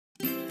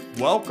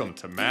Welcome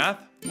to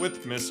Math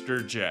with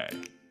Mr. J.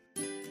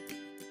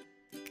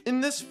 In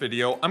this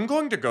video, I'm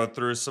going to go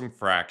through some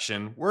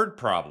fraction word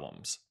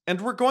problems, and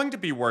we're going to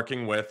be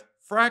working with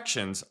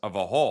fractions of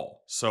a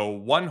whole. So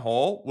one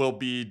whole will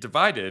be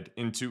divided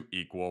into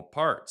equal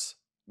parts.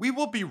 We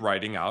will be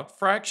writing out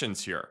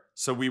fractions here,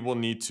 so we will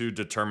need to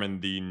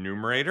determine the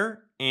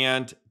numerator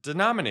and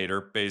denominator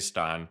based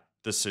on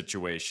the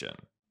situation.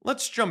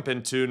 Let's jump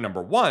into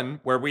number 1,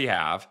 where we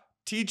have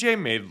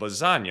TJ made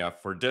lasagna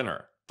for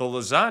dinner. The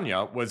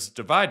lasagna was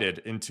divided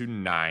into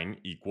 9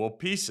 equal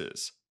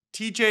pieces.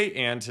 TJ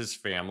and his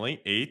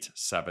family ate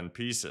 7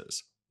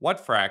 pieces.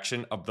 What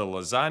fraction of the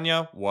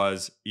lasagna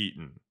was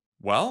eaten?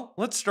 Well,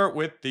 let's start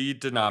with the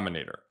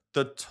denominator,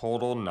 the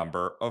total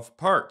number of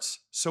parts.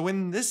 So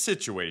in this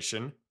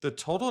situation, the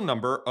total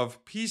number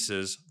of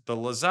pieces the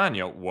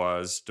lasagna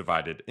was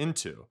divided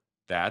into,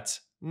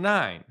 that's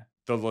 9.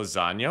 The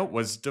lasagna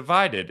was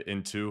divided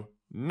into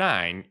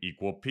 9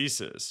 equal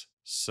pieces.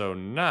 So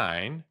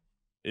 9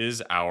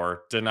 is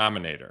our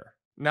denominator.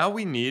 Now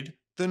we need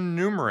the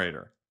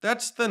numerator.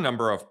 That's the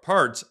number of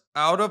parts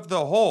out of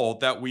the whole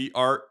that we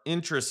are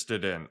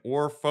interested in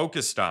or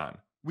focused on.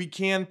 We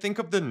can think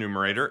of the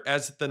numerator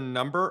as the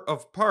number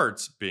of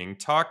parts being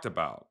talked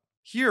about.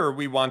 Here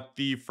we want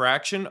the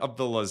fraction of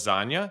the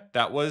lasagna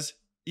that was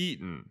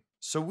eaten.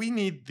 So we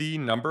need the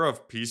number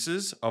of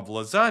pieces of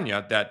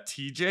lasagna that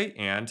TJ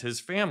and his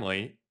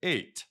family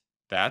ate.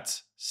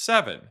 That's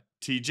 7.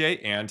 TJ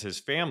and his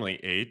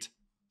family ate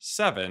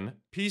 7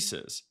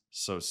 pieces.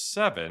 So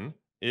 7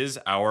 is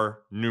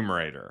our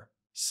numerator.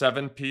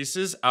 7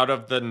 pieces out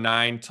of the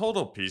 9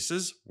 total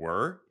pieces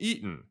were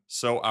eaten.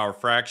 So our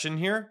fraction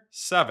here,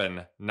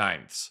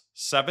 7/9.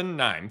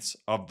 7/9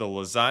 of the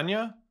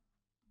lasagna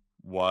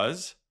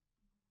was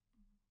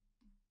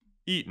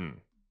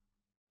eaten.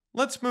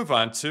 Let's move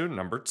on to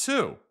number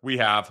 2. We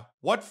have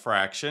what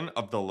fraction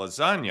of the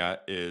lasagna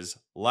is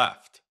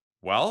left?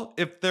 Well,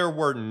 if there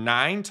were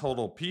 9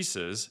 total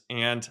pieces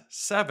and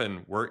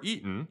 7 were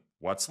eaten,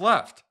 what's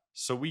left?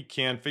 So we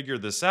can figure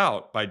this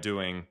out by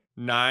doing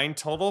 9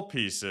 total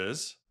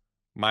pieces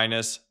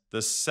minus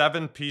the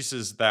 7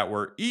 pieces that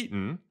were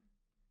eaten,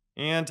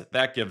 and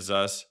that gives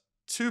us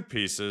 2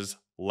 pieces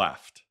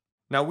left.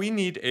 Now we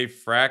need a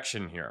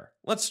fraction here.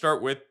 Let's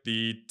start with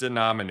the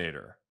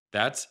denominator.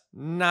 That's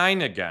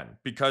 9 again,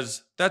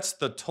 because that's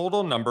the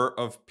total number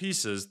of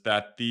pieces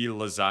that the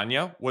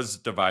lasagna was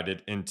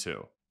divided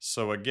into.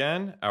 So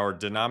again, our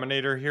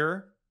denominator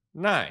here,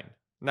 9.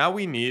 Now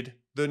we need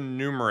the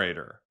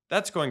numerator.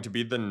 That's going to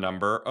be the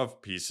number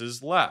of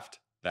pieces left.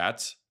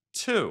 That's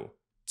 2.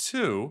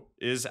 2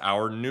 is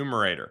our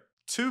numerator.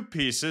 2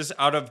 pieces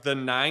out of the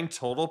 9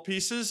 total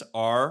pieces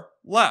are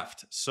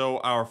left. So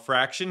our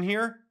fraction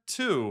here,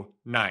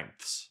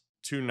 2/9.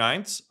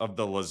 2/9 of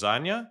the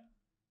lasagna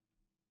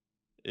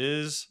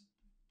is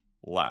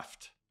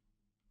left.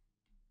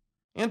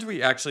 And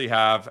we actually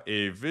have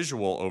a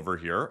visual over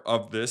here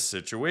of this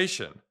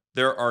situation.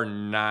 There are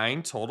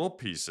 9 total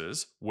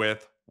pieces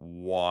with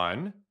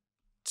 1,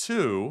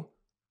 2,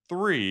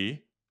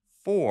 3,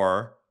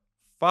 4,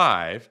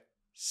 5,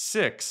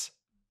 6,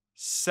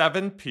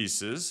 7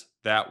 pieces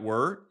that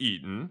were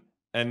eaten,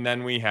 and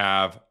then we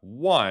have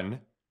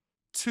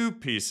 2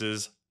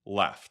 pieces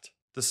left.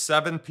 The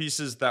 7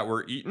 pieces that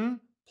were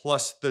eaten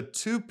plus the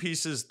 2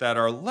 pieces that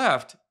are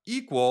left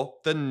equal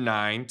the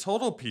 9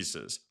 total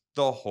pieces,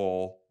 the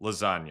whole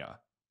lasagna.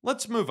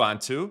 Let's move on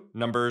to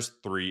numbers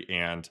 3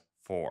 and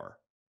 4.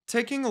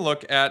 Taking a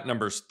look at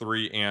numbers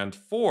 3 and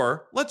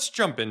 4, let's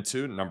jump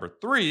into number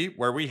 3,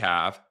 where we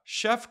have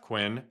Chef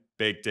Quinn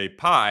baked a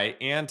pie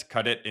and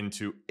cut it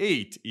into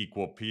 8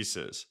 equal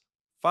pieces.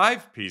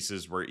 5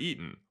 pieces were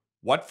eaten.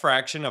 What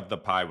fraction of the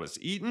pie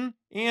was eaten,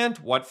 and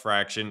what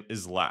fraction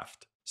is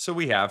left? So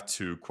we have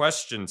 2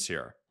 questions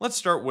here. Let's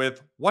start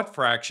with what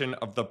fraction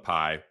of the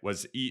pie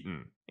was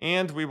eaten.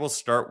 And we will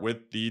start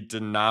with the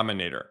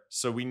denominator.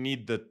 So we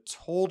need the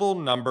total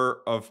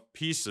number of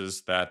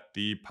pieces that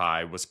the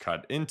pie was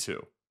cut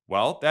into.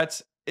 Well,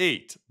 that's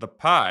 8. The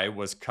pie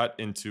was cut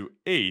into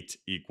 8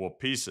 equal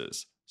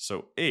pieces.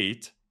 So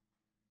 8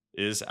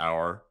 is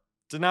our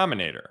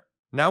denominator.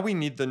 Now we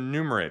need the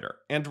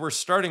numerator. And we're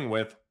starting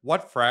with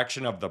what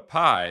fraction of the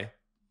pie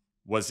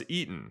was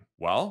eaten?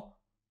 Well,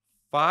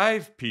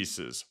 5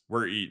 pieces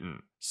were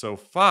eaten. So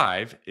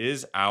 5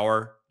 is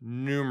our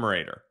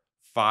numerator.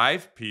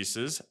 5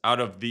 pieces out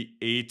of the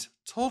 8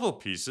 total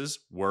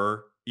pieces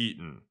were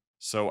eaten.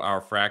 So our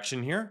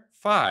fraction here,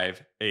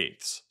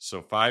 5/8.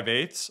 So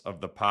 5/8 of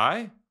the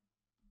pie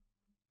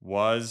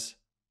was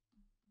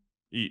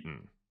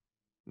eaten.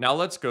 Now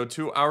let's go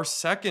to our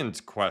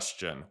second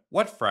question.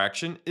 What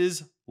fraction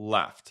is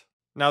left?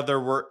 Now there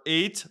were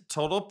 8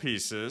 total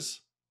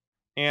pieces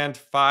and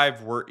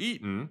 5 were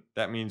eaten.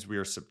 That means we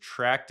are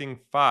subtracting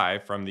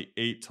 5 from the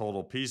 8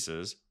 total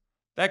pieces.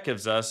 That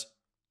gives us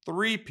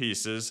 3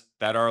 pieces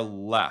that are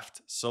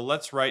left. So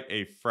let's write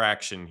a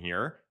fraction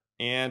here,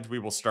 and we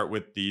will start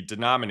with the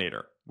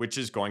denominator, which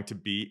is going to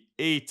be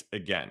 8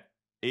 again.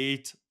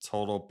 8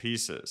 total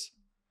pieces.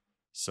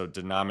 So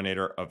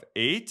denominator of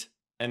 8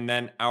 And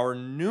then our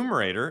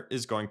numerator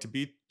is going to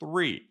be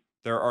 3.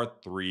 There are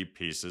 3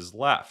 pieces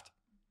left.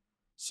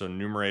 So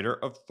numerator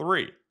of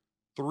 3.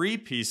 3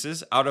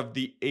 pieces out of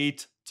the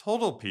 8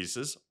 total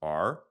pieces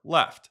are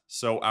left.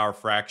 So our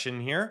fraction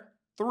here,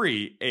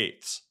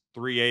 3/8.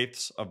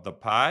 3/8 of the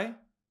pie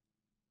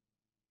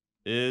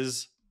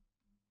is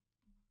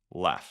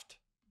left.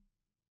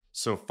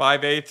 So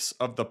 5/8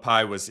 of the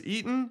pie was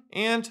eaten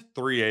and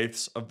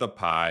 3/8 of the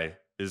pie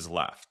is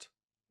left.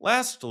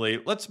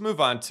 Lastly, let's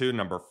move on to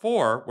number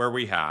 4, where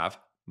we have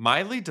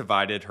Miley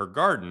divided her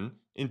garden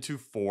into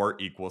 4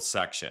 equal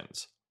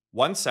sections.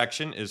 One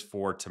section is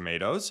for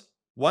tomatoes,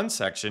 one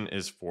section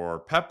is for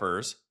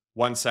peppers,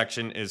 one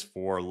section is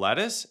for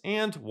lettuce,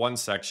 and one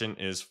section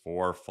is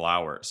for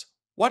flowers.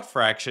 What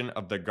fraction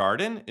of the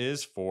garden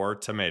is for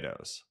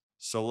tomatoes?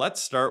 So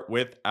let's start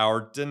with our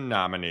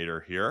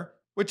denominator here,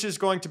 which is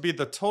going to be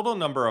the total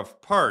number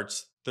of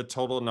parts, the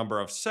total number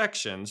of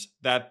sections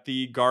that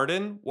the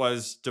garden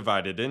was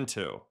divided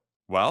into.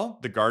 Well,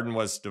 the garden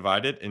was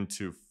divided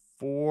into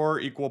 4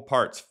 equal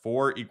parts,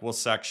 4 equal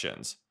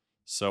sections.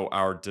 So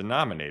our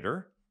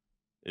denominator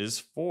is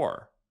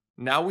 4.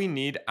 Now we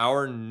need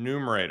our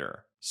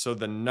numerator. So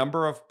the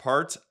number of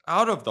parts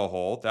out of the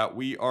whole that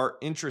we are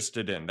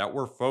interested in, that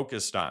we're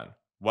focused on.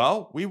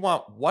 Well, we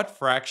want what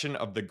fraction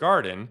of the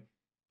garden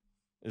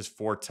is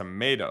for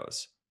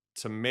tomatoes.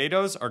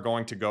 Tomatoes are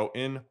going to go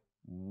in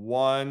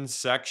one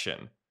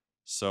section.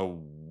 So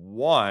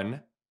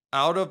 1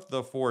 out of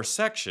the 4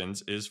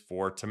 sections is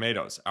for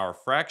tomatoes. Our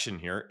fraction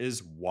here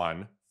is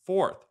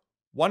 1/4.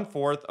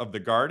 1/4 of the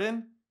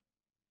garden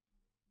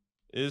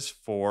is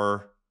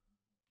for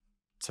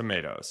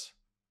tomatoes.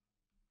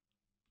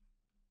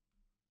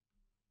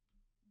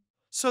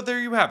 So there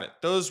you have it.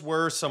 Those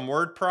were some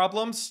word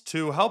problems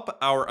to help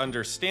our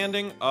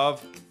understanding of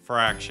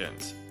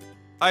fractions.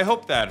 I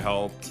hope that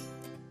helped.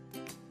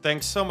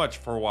 Thanks so much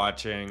for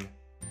watching.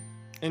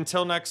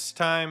 Until next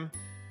time,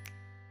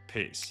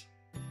 peace.